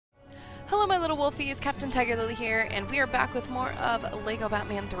Hello my little wolfies, Captain TigerLily here, and we are back with more of Lego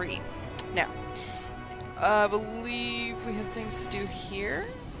Batman 3. Now, I believe we have things to do here.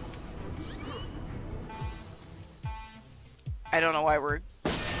 I don't know why we're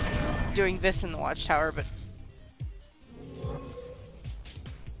doing this in the watchtower, but...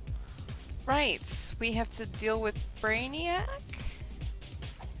 Right, we have to deal with Brainiac?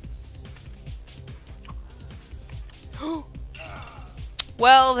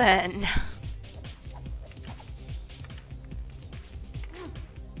 Well then.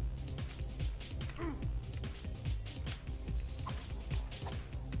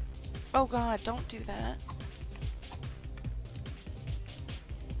 Oh god, don't do that.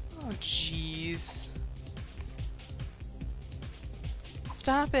 Oh jeez.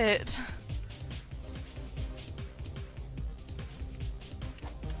 Stop it.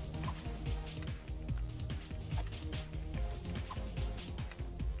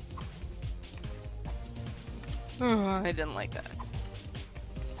 Oh, I didn't like that.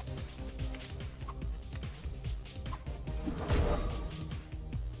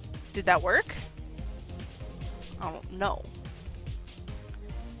 Did that work? Oh, no.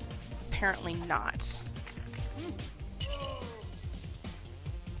 Apparently not.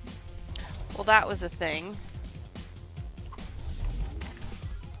 Well, that was a thing.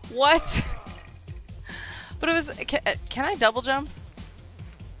 What? But it was... Can I double jump?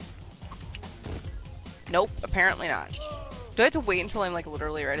 Nope, apparently not. Do I have to wait until I'm like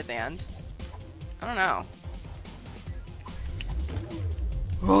literally right at the end? I don't know.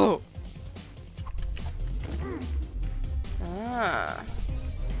 Oh. Ah.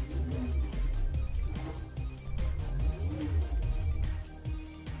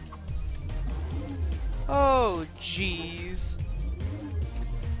 Oh, jeez.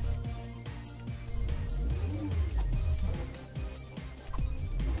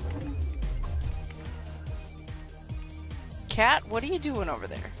 Cat, what are you doing over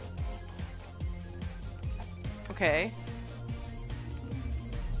there? Okay.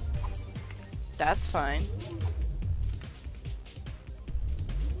 That's fine.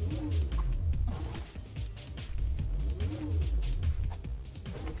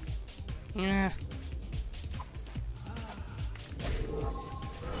 Yeah.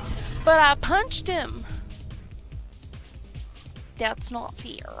 But I punched him. That's not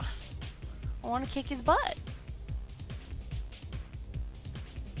fair. I want to kick his butt.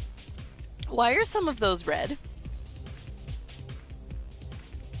 Why are some of those red?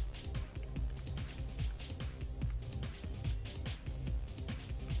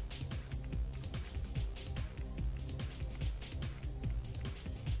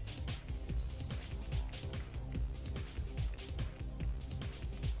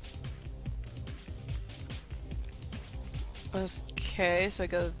 Okay, so I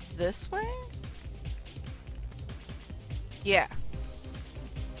go this way? Yeah.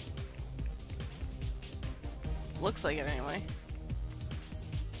 Looks like it anyway.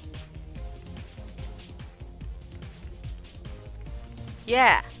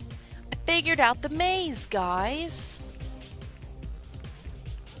 Yeah. I figured out the maze, guys.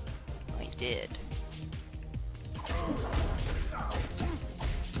 I did.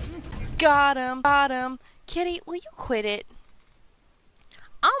 Got him. Got him. Kitty, will you quit it?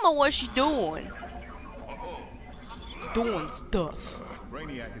 I don't know what she's doing. Doing stuff.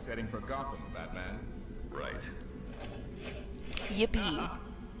 Brainiac is heading for Gotham, Batman. Right. Yippee.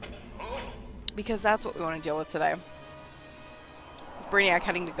 Because that's what we want to deal with today. Brainiac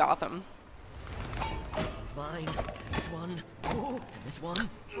heading to Gotham. This one's mine. This one. Ooh, and this one.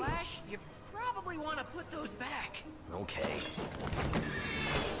 Flash, you probably want to put those back. Okay.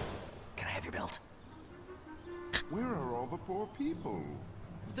 Can I have your belt? Where are all the poor people?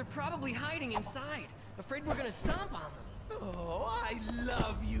 They're probably hiding inside. Afraid we're gonna stomp on them. Oh, I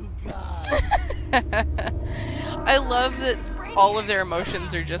love you guys. I love that all of their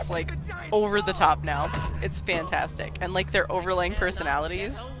emotions are just like over the top now. It's fantastic. And like their overlaying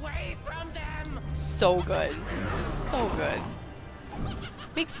personalities. Away from them! So good. So good.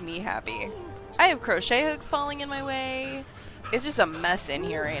 Makes me happy. I have crochet hooks falling in my way. It's just a mess in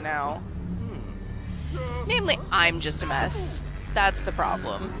here right now. Namely, I'm just a mess. That's the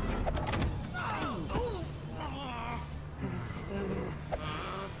problem.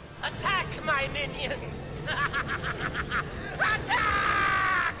 Attack my minions!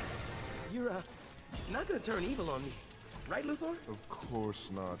 Attack! You're not gonna turn evil on me, right, Luthor? Of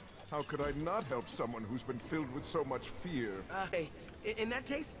course not. How could I not help someone who's been filled with so much fear? Hey, in that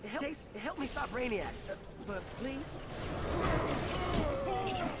case, help me stop Brainiac. But please?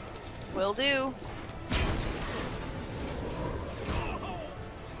 Will do.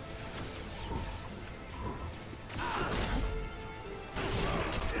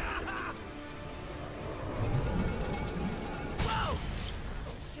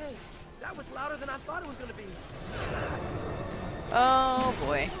 Oh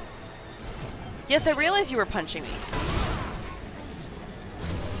boy. Yes, I realized you were punching me.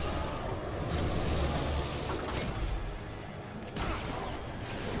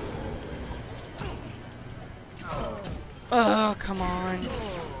 Oh, come on.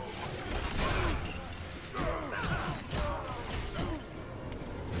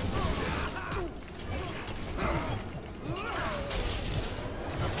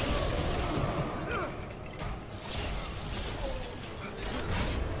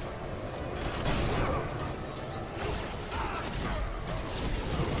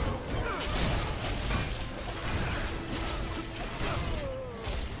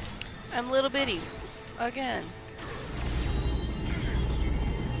 I'm little bitty. Again.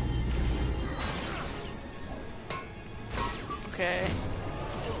 Okay.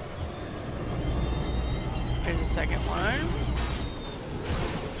 There's a second one.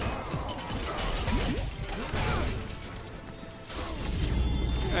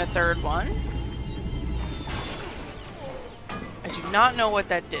 And a third one. I do not know what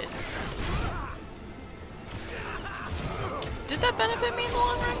that did. Did that benefit me in the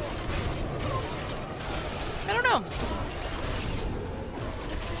long run? I don't know.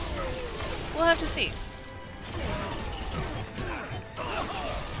 We'll have to see.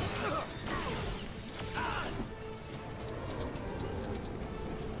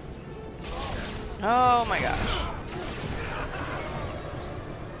 Oh my gosh.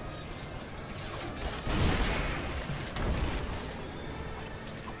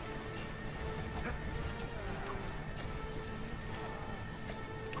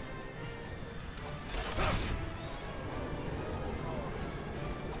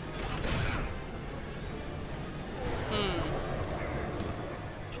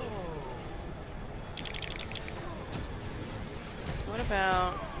 What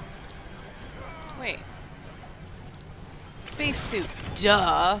about... Wait. Spacesuit.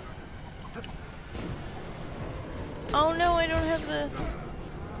 Duh. Oh no, I don't have the...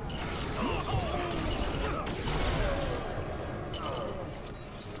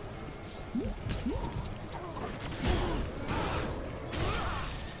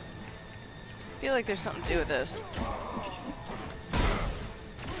 I feel like there's something to do with this.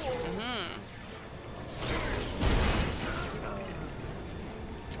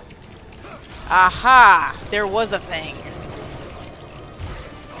 Aha! There was a thing.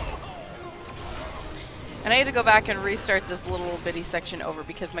 And I had to go back and restart this little bitty section over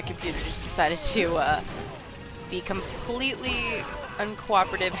because my computer just decided to be completely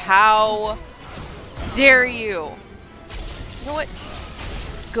uncooperative. How dare you? You know what?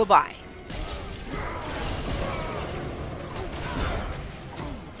 Goodbye.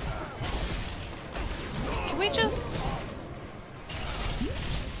 Can we just...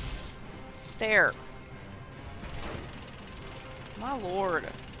 There. My lord.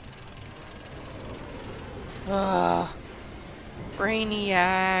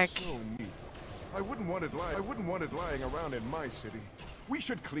 Brainiac. So neat. I wouldn't want it lying around in my city. We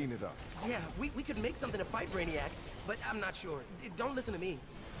should clean it up. Yeah, we could make something to fight Brainiac, but I'm not sure. Don't listen to me.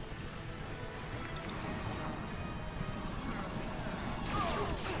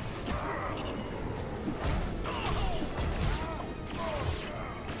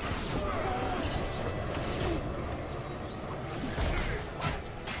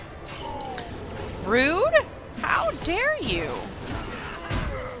 Rude? How dare you?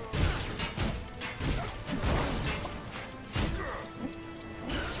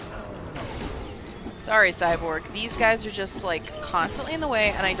 Sorry, Cyborg. These guys are just, like, constantly in the way,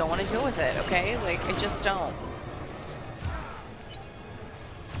 and I don't want to deal with it, okay? Like, I just don't.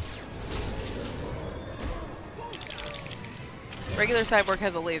 Regular Cyborg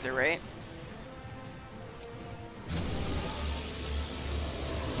has a laser, right?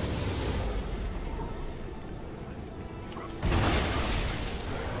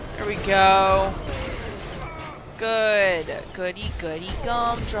 There we go. Good. Goody, goody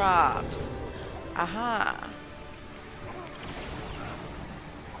gumdrops. Aha.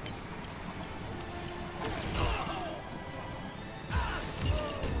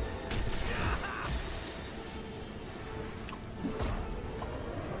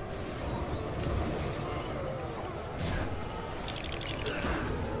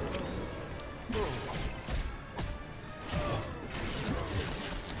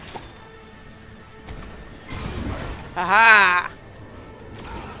 Aha!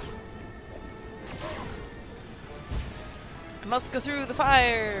 I must go through the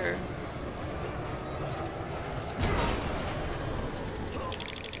fire.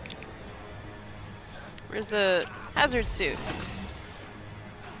 Where's the hazard suit?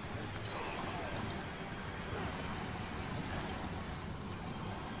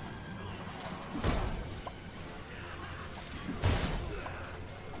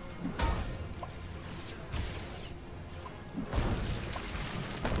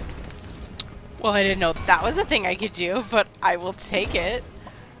 Well, I didn't know that was a thing I could do, but I will take it.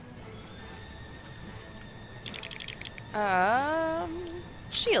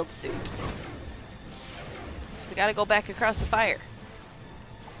 Shield suit. So gotta go back across the fire.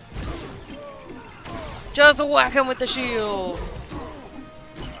 Just whack him with the shield.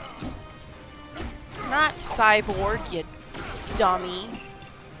 Not cyborg, you dummy.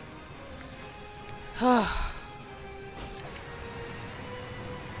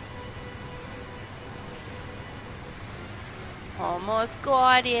 Almost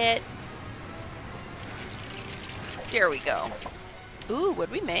got it. There we go. Ooh,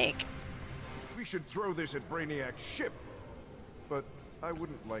 what'd we make? We should throw this at Brainiac's ship. But I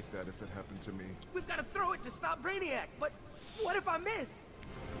wouldn't like that if it happened to me. We've got to throw it to stop Brainiac, but what if I miss?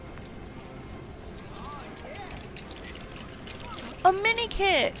 A mini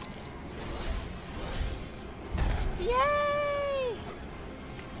kit. Yay!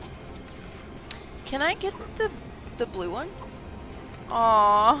 Can I get the blue one?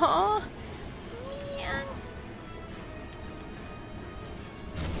 Aww. Man.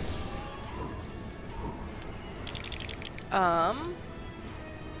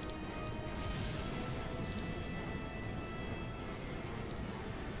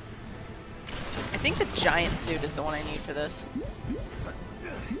 I think the giant suit is the one I need for this.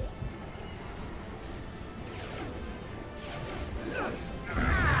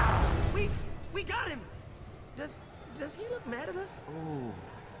 We got him. Does he look mad at us? Oh,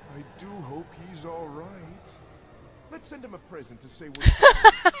 I do hope he's all right. Let's send him a present to say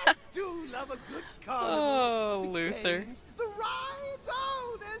we're Do love a good carnival. Oh, The Luther. games, the rides.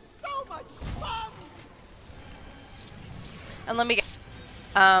 Oh, there's so much fun. And let me get.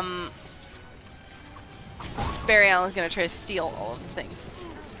 Barry Allen's gonna try to steal all of the things.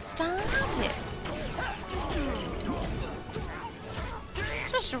 Stop it.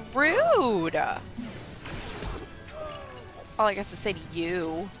 Just rude. All I got to say to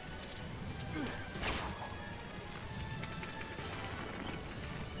you.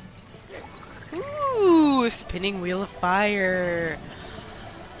 Ooh, spinning wheel of fire.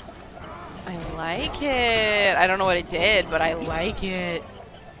 I like it. I don't know what it did, but I like it.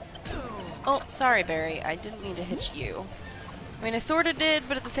 Oh, sorry, Barry. I didn't mean to hit you. I mean, I sort of did,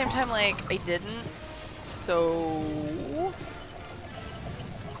 but at the same time, like, I didn't. So...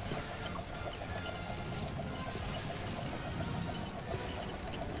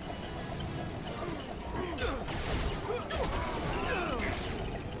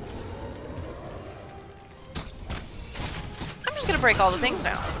 I'm just gonna break all the things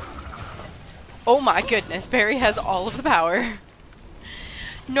now. Oh my goodness, Barry has all of the power.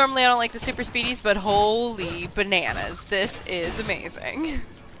 Normally I don't like the super speedies, but holy bananas, this is amazing.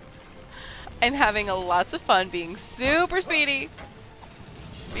 I'm having lots of fun being super speedy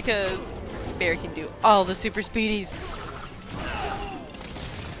because Barry can do all the super speedies.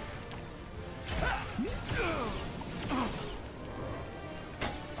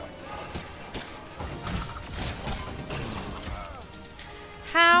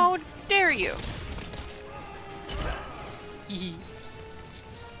 How dare you?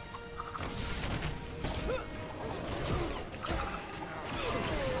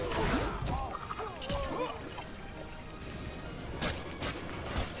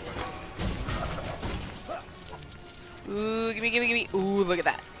 Ooh, gimme, gimme, gimme. Ooh, look at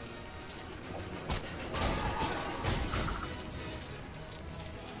that.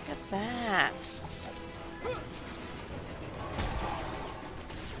 Look at that.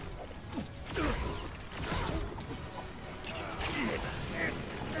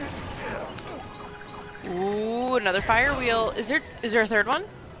 Ooh, another fire wheel. Is there a third one?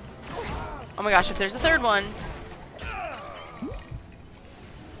 Oh my gosh, if there's a third one,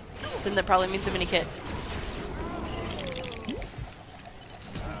 then that probably means a mini kit.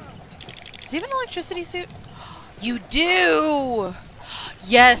 Does he have an electricity suit? You do!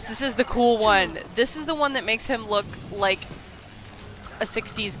 Yes, this is the cool one. This is the one that makes him look like a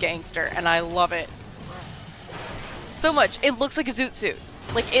 60s gangster, and I love it. So much. It looks like a zoot suit.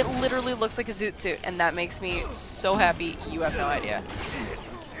 Like, it literally looks like a zoot suit, and that makes me so happy. You have no idea.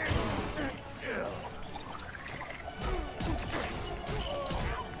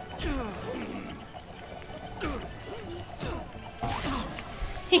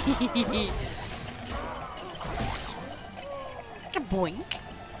 Boink.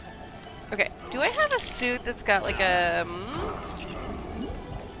 Okay, do I have a suit that's got like a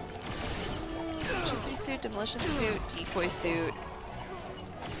electricity suit, demolition suit, decoy suit,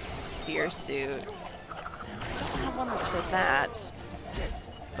 sphere suit? I don't have one that's for that,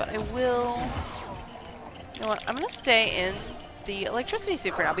 but I will. You know what? I'm gonna stay in the electricity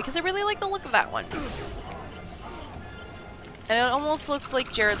suit for now because I really like the look of that one. And it almost looks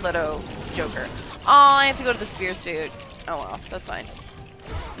like Jared Leto Joker. Oh, I have to go to the spear suit. Oh well, that's fine.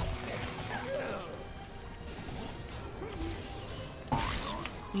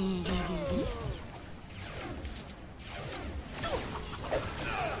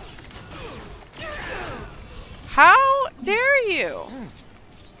 How dare you?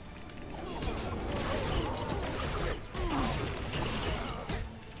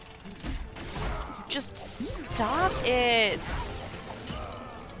 Just stop it.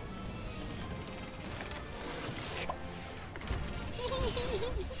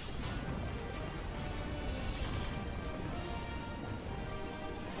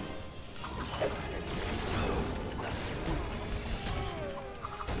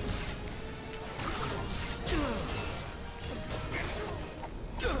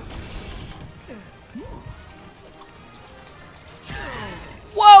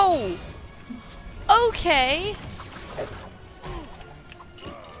 Whoa! Okay.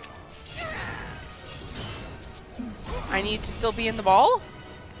 I need to still be in the ball?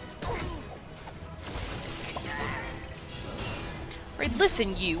 Right,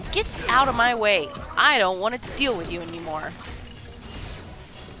 listen, you. Get out of my way. I don't want to deal with you anymore.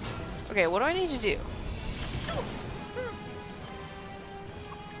 Okay, what do I need to do?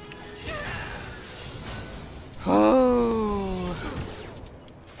 Oh.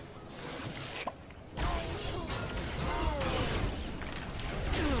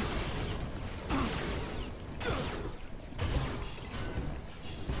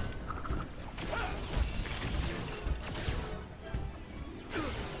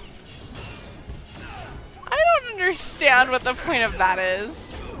 Understand what the point of that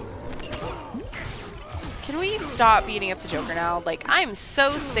is. Can we stop beating up the Joker now? Like, I'm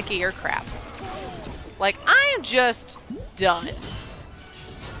so sick of your crap. Like, I am just done.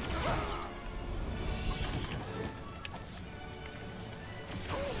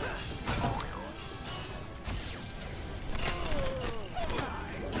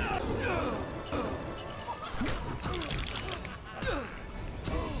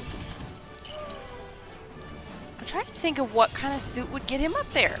 I'm trying to think of what kind of suit would get him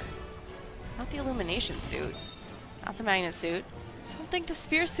up there. Not the illumination suit. Not the magnet suit. I don't think the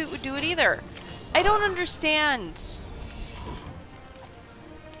spear suit would do it either. I don't understand.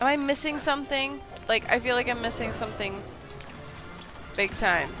 Am I missing something? Like, I feel like I'm missing something big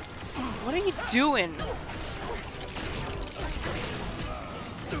time. What are you doing?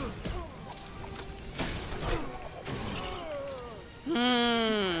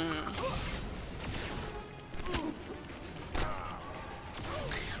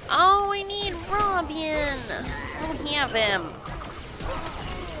 Oh, I need Robin. I don't have him.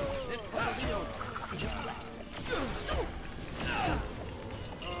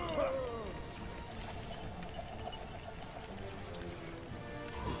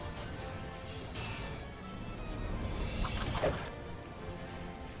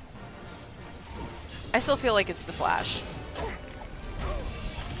 I still feel like it's the Flash.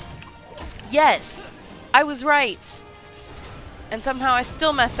 Yes! I was right! And somehow I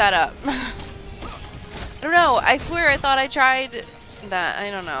still messed that up. I don't know. I swear I thought I tried that. I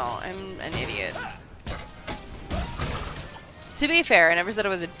don't know. I'm an idiot. To be fair, I never said I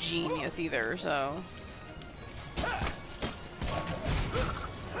was a genius either, so...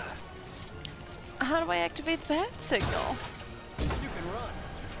 How do I activate that signal? You can run.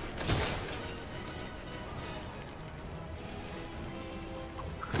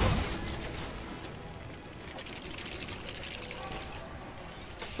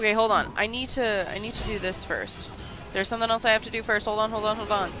 Okay, hold on. I need to do this first. There's something else I have to do first. Hold on, hold on,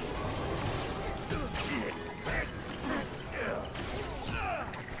 hold on.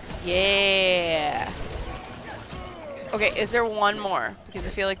 Yeah. Okay, is there one more? Because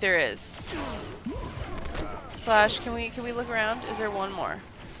I feel like there is. Flash, can we look around? Is there one more?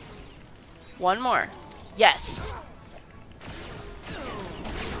 One more. Yes.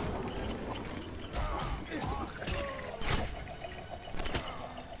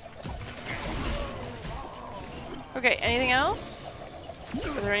 Okay, anything else?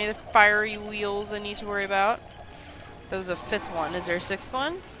 Are there any of the fiery wheels I need to worry about? That was a fifth one. Is there a sixth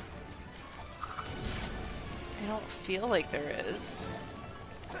one? I don't feel like there is.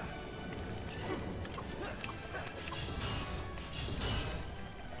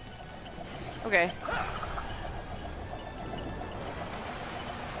 Okay.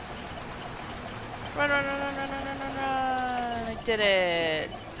 Run, run, run, run, run, run, run, run, run. I did it.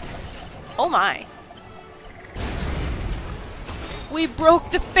 Oh my. We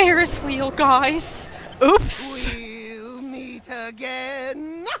broke the Ferris wheel, guys. Oops. We'll meet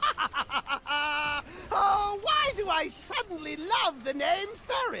again. Oh, why do I suddenly love the name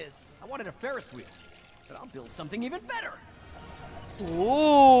Ferris? I wanted a Ferris wheel, but I'll build something even better.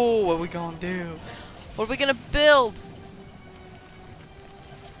 Ooh, what are we gonna do? What are we gonna build?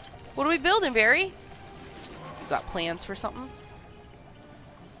 What are we building, Barry? You got plans for something?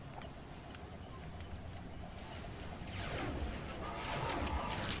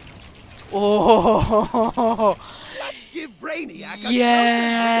 Oh, Let's give Brainiac a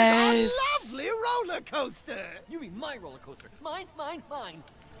yes! closer look at our lovely roller coaster. You mean my roller coaster? Mine, mine, mine.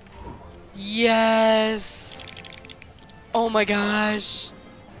 Yes! Oh my gosh!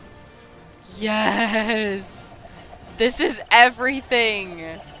 Yes! This is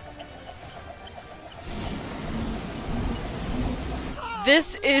everything!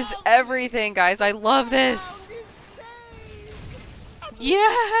 This is everything, guys. I love this.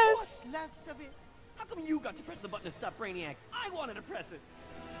 Yes! What's left of it? How come you got to press the button to stop Brainiac? I wanted to press it.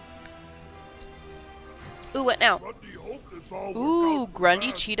 Ooh, what now? Grundy hoped this all Ooh, worked out Grundy,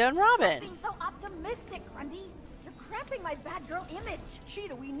 fast. Cheetah, and Robin. Being so optimistic, Grundy. You're cramping my bad girl image.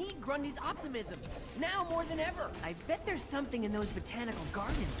 Cheetah, we need Grundy's optimism. Now more than ever. I bet there's something in those botanical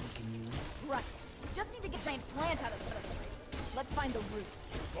gardens we can use. Right. We just need to get a giant plant out of the way. Let's find the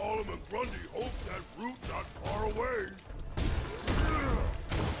roots. Solomon Grundy hoped that root not far away.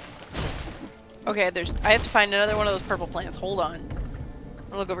 Okay, I have to find another one of those purple plants. Hold on. I'm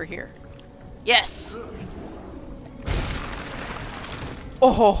gonna look over here. Yes!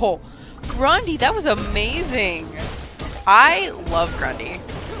 Oh ho ho. Grundy, that was amazing. I love Grundy.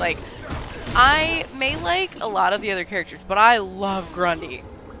 Like, I may like a lot of the other characters, but I love Grundy.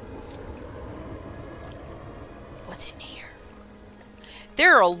 What's in here?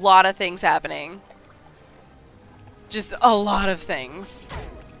 There are a lot of things happening. Just a lot of things.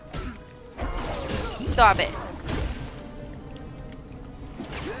 Stop it.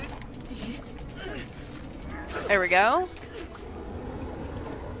 There we go.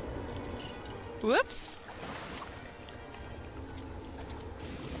 Whoops.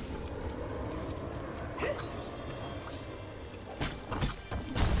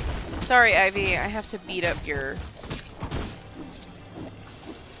 Sorry, Ivy. I have to beat up your...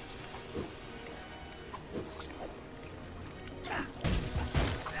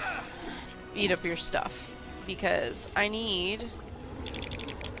 Beat up your stuff. Because I need...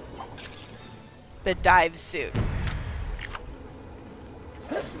 the dive suit.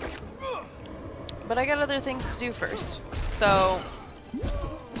 But I got other things to do first. So...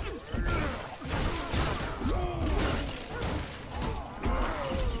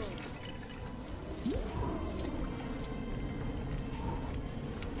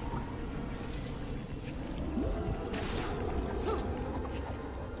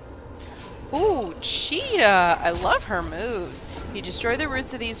 Ooh, Cheetah! I love her moves. You destroy the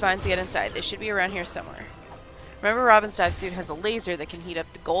roots of these vines to get inside. They should be around here somewhere. Remember, Robin's dive suit has a laser that can heat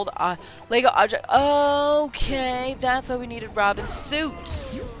up the gold Lego object. Okay, that's why we needed Robin's suit.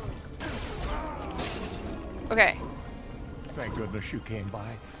 Okay. Thank goodness you came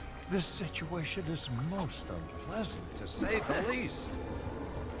by. This situation is most unpleasant, to say the least.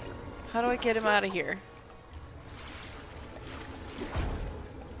 How do I get him out of here?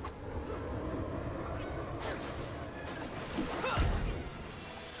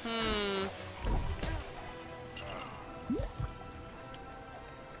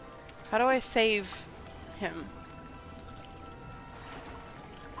 How do I save him?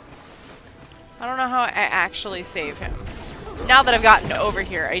 I don't know how I actually save him. Now that I've gotten over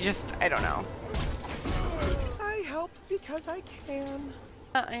here, I don't know. I help because I can.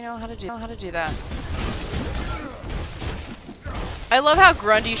 I know how to do that. I love how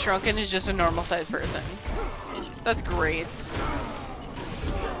Grundy Shrunken is just a normal sized person. That's great.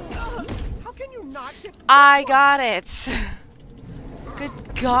 How can you not get... I got it.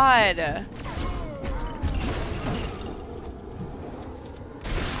 Good God.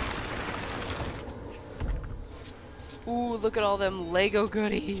 Ooh, look at all them Lego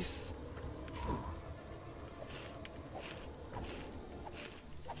goodies.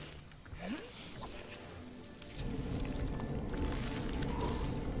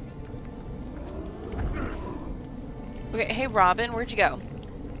 Okay, hey Robin, where'd you go?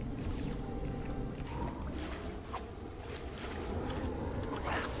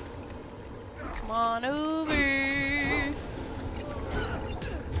 Come on over.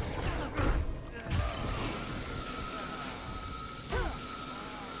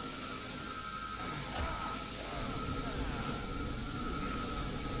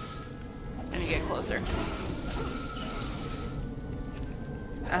 Let me get closer.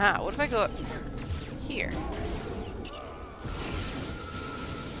 Aha, what if I go up here?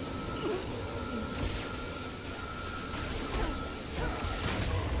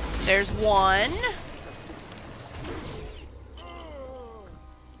 There's one.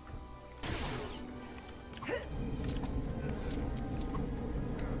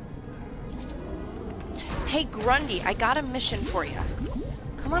 Hey, Grundy, I got a mission for you.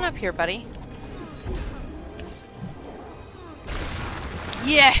 Come on up here, buddy.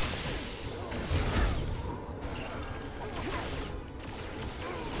 Yes!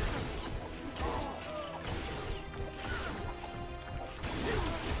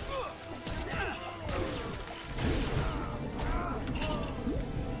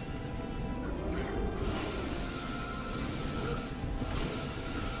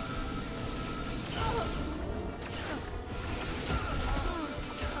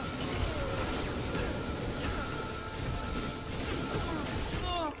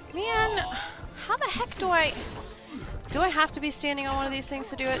 Man, how the heck do I have to be standing on one of these things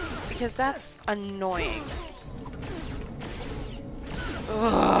to do it? Because that's annoying.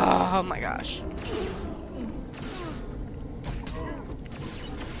 Ugh, oh my gosh.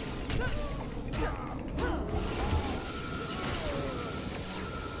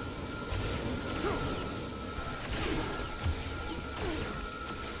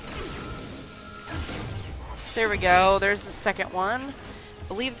 There we go. There's the second one.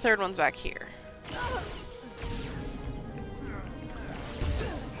 I believe the third one's back here.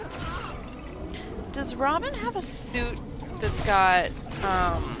 Does Robin have a suit that's got,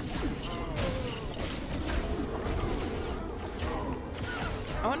 I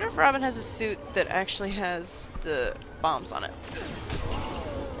wonder if Robin has a suit that actually has the bombs on it.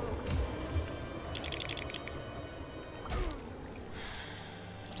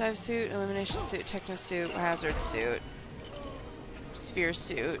 Dive suit, elimination suit, techno suit, hazard suit, sphere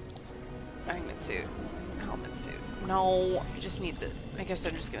suit, magnet suit, helmet suit. No, I just need the... I guess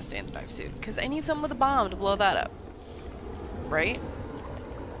I'm just gonna stay in the dive suit because I need someone with a bomb to blow that up. Right?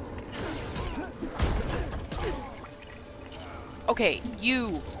 Okay,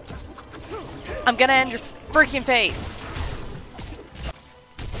 you. I'm gonna end your freaking face.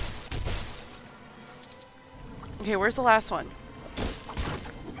 Okay, where's the last one?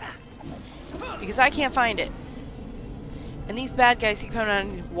 Because I can't find it. And these bad guys keep coming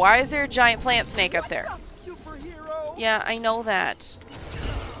on. Why is there a giant plant snake up there? Yeah, I know that.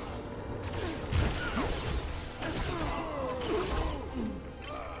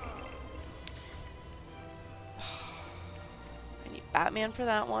 I need Batman for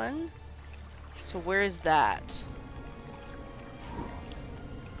that one. So where is that?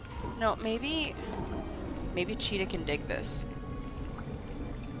 No, maybe Cheetah can dig this.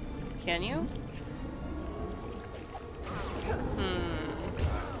 Can you?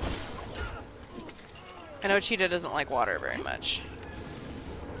 I know Cheetah doesn't like water very much.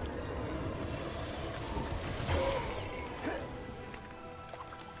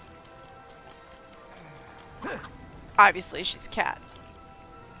 Obviously, she's a cat.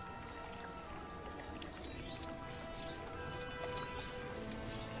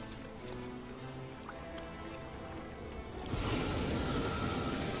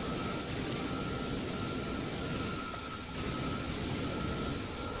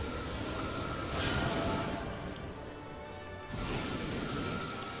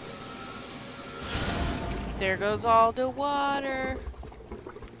 There goes all the water.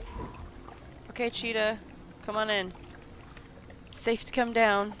 Okay, Cheetah, come on in. It's safe to come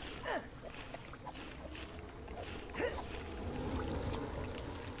down.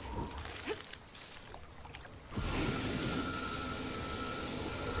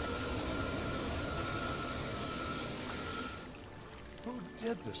 Who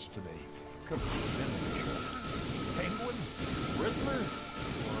did this to me? Could have been Penguin, Riddler,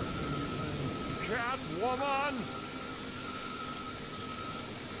 or Catwoman?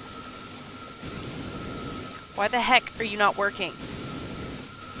 Why the heck are you not working?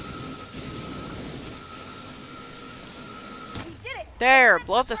 We did it! There,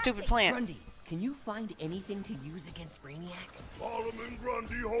 blow up the stupid plant. Grundy, can you find anything to use against Brainiac? Solomon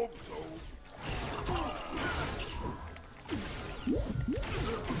Grundy hopes so.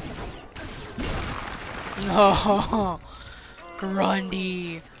 No,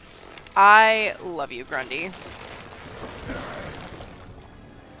 Grundy. I love you, Grundy.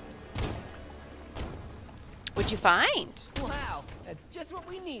 What'd you find? Wow, that's just what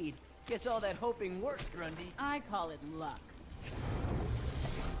we need. Guess all that hoping worked, Grundy. I call it luck.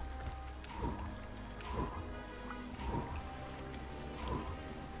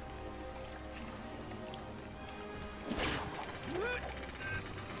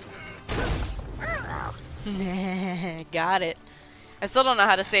 Got it. I still don't know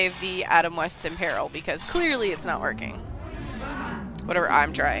how to save the Adam West's Imperil because clearly it's not working. Whatever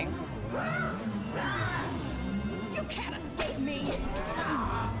I'm trying. You can't escape me.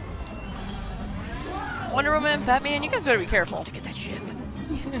 Wonder Woman, Batman, you guys better be careful. To get that ship.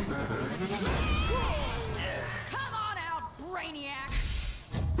 Come on out, Brainiac.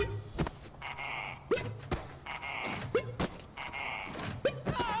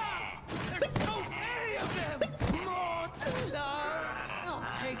 There's so many of them! More to love! I'll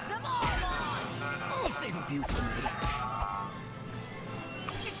take them all on. I'll save a few for me.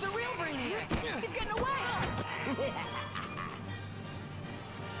 It's the real Brainiac. He's getting away.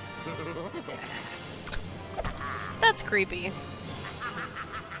 That's creepy.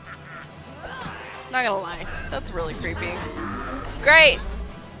 Not gonna lie, that's really creepy. Great!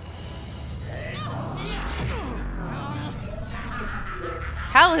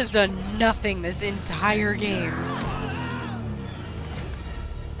 Hal has done nothing this entire game.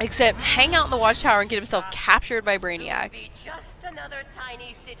 Except hang out in the watchtower and get himself captured by Brainiac. Be just another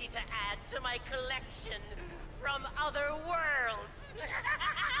tiny city to add to my collection from other worlds.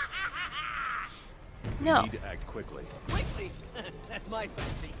 No. Need to act quickly. Quickly! That's my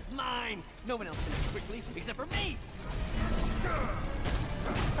specialty. Mine! No one else can act quickly except for me!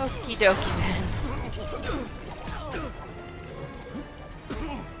 Okie dokie then.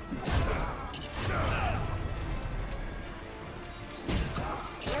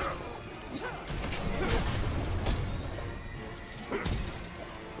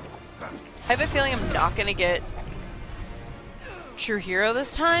 I have a feeling I'm not gonna get True Hero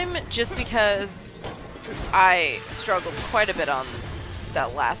this time, just because I struggled quite a bit on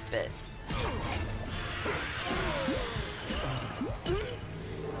that last bit.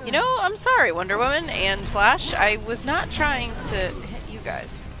 You know, I'm sorry, Wonder Woman and Flash. I was not trying to hit you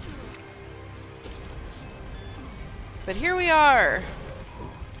guys. But here we are.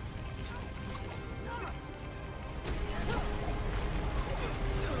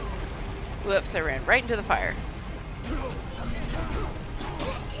 Whoops, I ran right into the fire.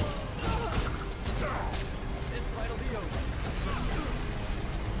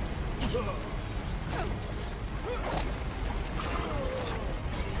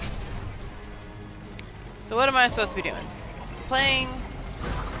 So what am I supposed to be doing? Playing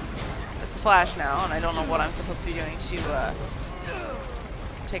as the Flash now, and I don't know what I'm supposed to be doing to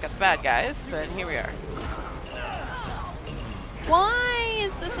take out the bad guys, but here we are. Why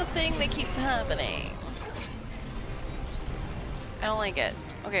is this a thing that keeps happening? I don't like it.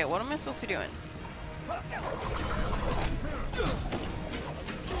 Okay, what am I supposed to be doing?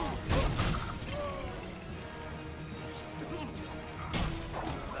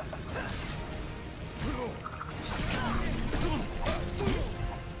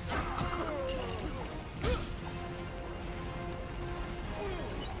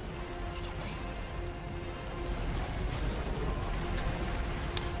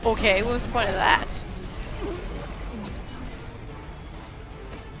 Okay, what was the point of that?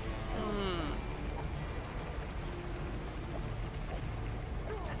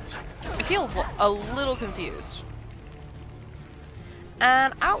 I feel a little confused.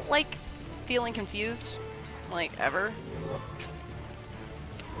 And I don't like feeling confused, like, ever.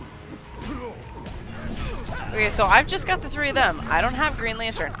 Okay, so I've just got the three of them. I don't have Green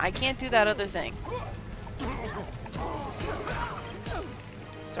Lantern. I can't do that other thing.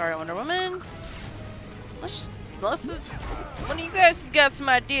 Sorry, Wonder Woman. Let's one of you guys has got some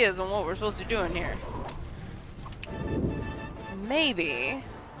ideas on what we're supposed to be doing here. Maybe.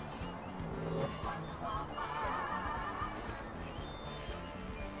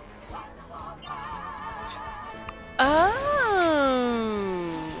 Oh.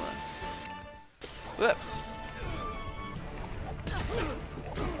 Whoops.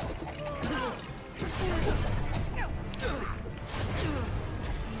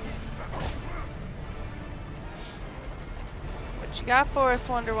 What you got for us,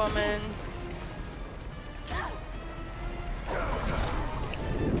 Wonder Woman?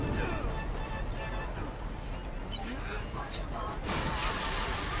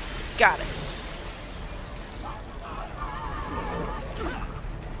 Got it.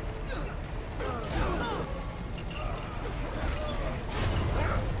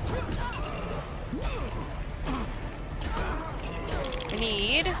 I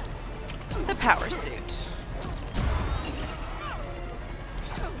need the power suit.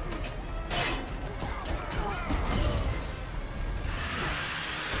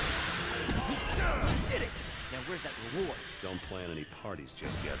 Did it! Now where's that reward? Don't plan any parties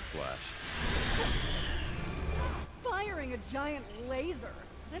just yet, Flash. Firing a giant laser.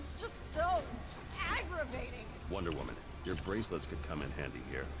 It's just so aggravating. Wonder Woman, your bracelets could come in handy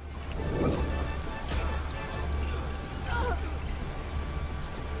here.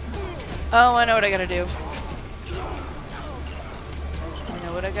 Oh, I know what I gotta do. I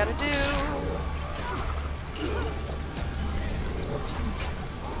know what I gotta do.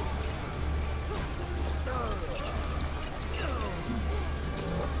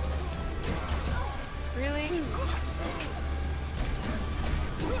 Really?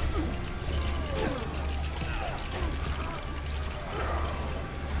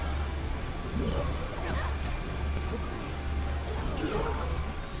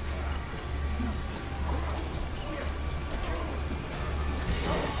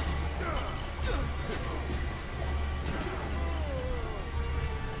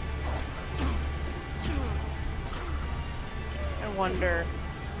 I wonder.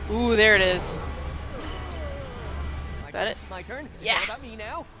 Ooh, there it is. Got it? My turn? Yeah. It's all about me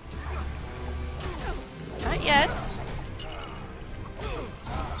now? Not yet.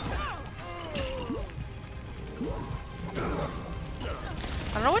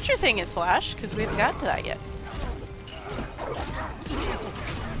 I don't know what your thing is, Flash, because we haven't gotten to that yet.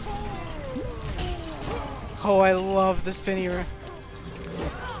 Oh, I love the spinny room.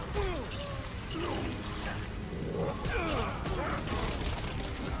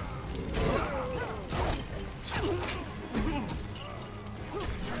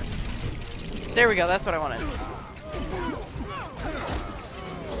 There we go, that's what I wanted.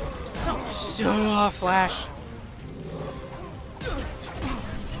 Oh, Flash.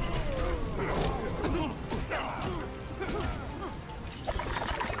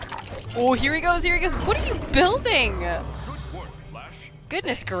 Oh, here he goes, here he goes. What are you building? Good work, Flash.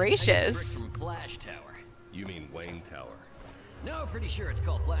 Goodness I got a gracious. brick from Flash Tower. You mean Wayne Tower? No, pretty sure it's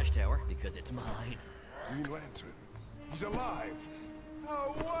called Flash Tower because it's mine. Green Lantern. He's alive.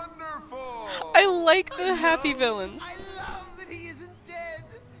 How wonderful! I like the happy villains. I love that he isn't dead.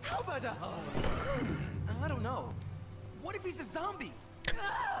 How about a hug? I don't know. What if he's a zombie?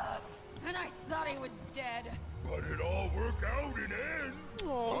 And I thought he was dead. But it all work out in end.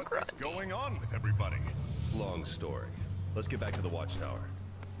 Oh, What's going on with everybody? Long story. Let's get back to the Watchtower.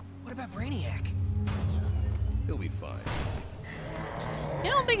 What about Brainiac? He'll be fine. I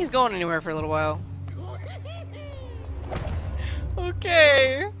don't think he's going anywhere for a little while.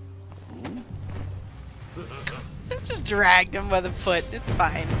 Okay. Just dragged him by the foot. It's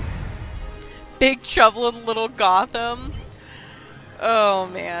fine. Big Trouble in Little Gotham. Oh,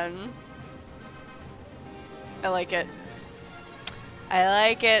 man. I like it. I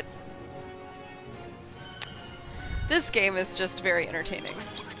like it. This game is just very entertaining.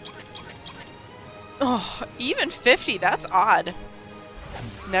 Oh, even 50, that's odd.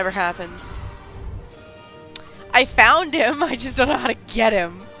 Never happens. I found him, I just don't know how to get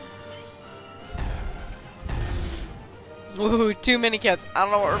him. Ooh, too many kits. I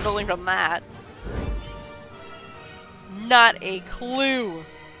don't know what we're building from that. Not a clue.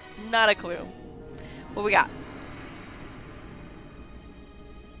 Not a clue. What we got?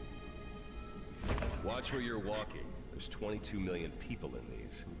 Watch where you're walking. There's 22 million people in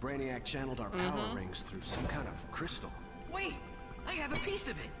these. Brainiac channeled our power rings through some kind of crystal. Wait, I have a piece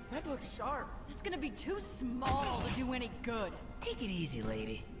of it. That looks sharp. It's gonna be too small to do any good. Take it easy,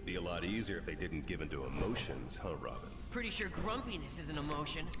 lady. Be a lot easier if they didn't give into emotions, huh, Robin? Pretty sure grumpiness is an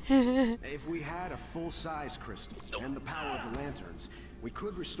emotion. If we had a full-size crystal and the power of the lanterns, we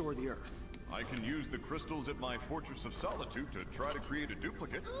could restore the Earth. I can use the crystals at my Fortress of Solitude to try to create a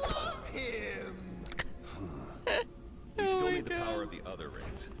duplicate. Love him! We still need the power of the other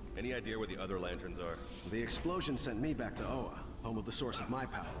rings. Any idea where the other lanterns are? The explosion sent me back to Oa, home of the source of my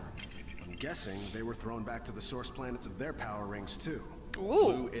power. I'm guessing they were thrown back to the source planets of their power rings too. Ooh.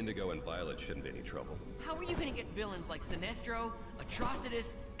 Blue, Indigo, and Violet shouldn't be any trouble. How are you gonna get villains like Sinestro, Atrocitus,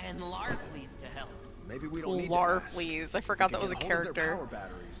 and Larfleeze to help? Maybe we don't need to ask. Larfleeze. I If forgot we that can was a get hold of their character. power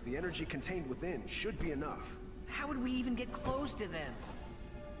batteries, the energy contained within should be enough. How would we even get close to them?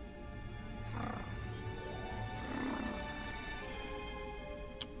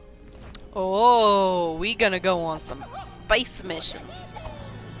 Oh, we gonna go on some space missions.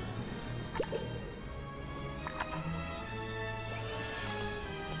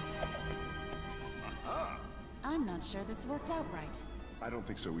 I'm not sure this worked out right. I don't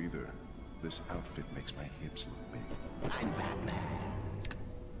think so either. This outfit makes my hips look big. I'm Batman.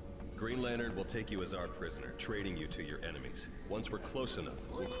 Green Lantern will take you as our prisoner, trading you to your enemies. Once we're close enough,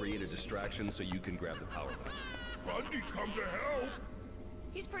 we'll create a distraction so you can grab the power back. Grundy, come to help!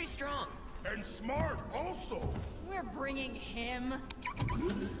 He's pretty strong. And smart, also! We're bringing him.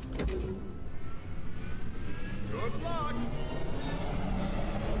 Good luck!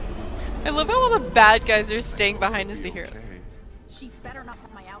 I love how all the bad guys are staying behind as the heroes. She better not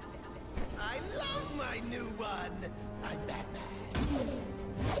set my outfit. I love my new one. I'm Batman.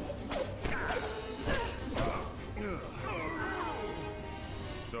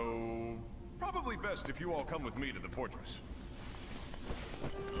 best if you all come with me to the fortress.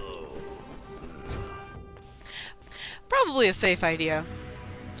 Probably a safe idea.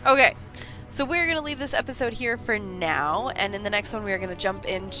 Okay, so we're going to leave this episode here for now, and in the next one we are going to jump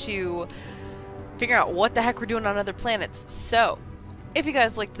into figuring out what the heck we're doing on other planets. So, if you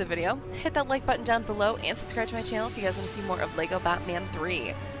guys liked the video, hit that like button down below and subscribe to my channel if you guys want to see more of LEGO Batman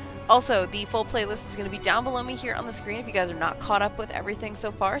 3. Also, the full playlist is going to be down below me here on the screen if you guys are not caught up with everything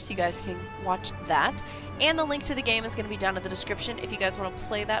so far, so you guys can watch that. And the link to the game is going to be down in the description if you guys want to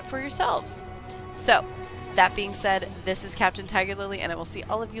play that for yourselves. So, that being said, this is Captain TigerLily, and I will see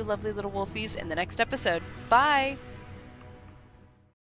all of you lovely little wolfies in the next episode. Bye!